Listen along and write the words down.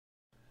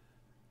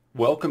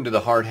Welcome to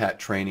the Hard Hat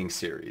Training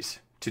Series.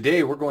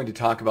 Today we're going to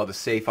talk about the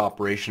safe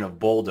operation of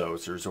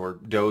bulldozers or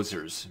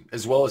dozers,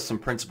 as well as some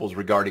principles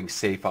regarding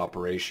safe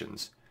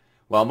operations.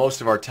 While most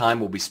of our time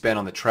will be spent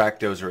on the track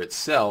dozer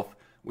itself,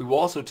 we will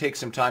also take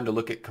some time to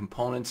look at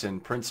components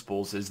and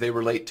principles as they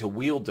relate to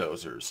wheel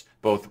dozers,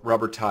 both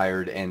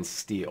rubber-tired and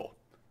steel.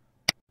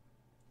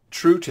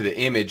 True to the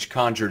image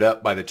conjured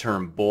up by the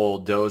term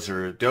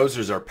bulldozer,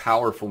 dozers are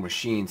powerful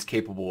machines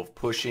capable of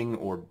pushing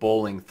or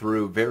bowling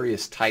through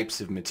various types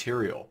of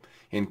material,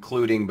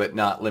 including but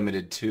not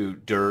limited to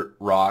dirt,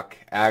 rock,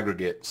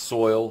 aggregate,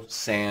 soil,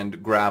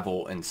 sand,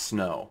 gravel, and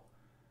snow.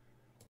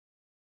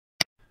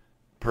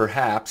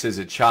 Perhaps as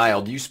a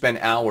child you spent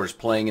hours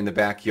playing in the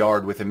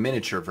backyard with a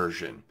miniature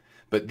version,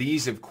 but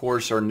these of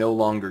course are no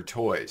longer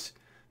toys.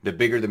 The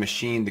bigger the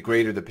machine, the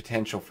greater the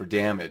potential for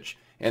damage,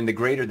 and the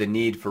greater the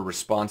need for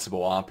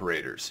responsible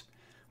operators.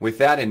 With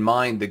that in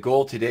mind, the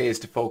goal today is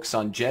to focus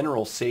on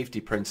general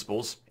safety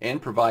principles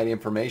and provide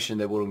information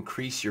that will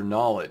increase your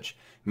knowledge,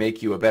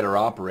 make you a better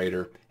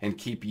operator, and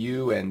keep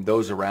you and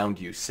those around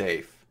you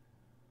safe.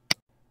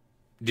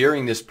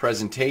 During this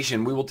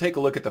presentation, we will take a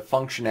look at the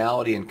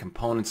functionality and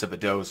components of a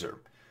dozer.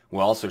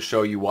 We'll also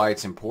show you why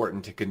it's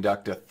important to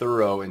conduct a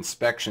thorough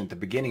inspection at the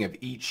beginning of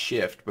each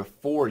shift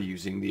before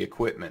using the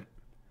equipment.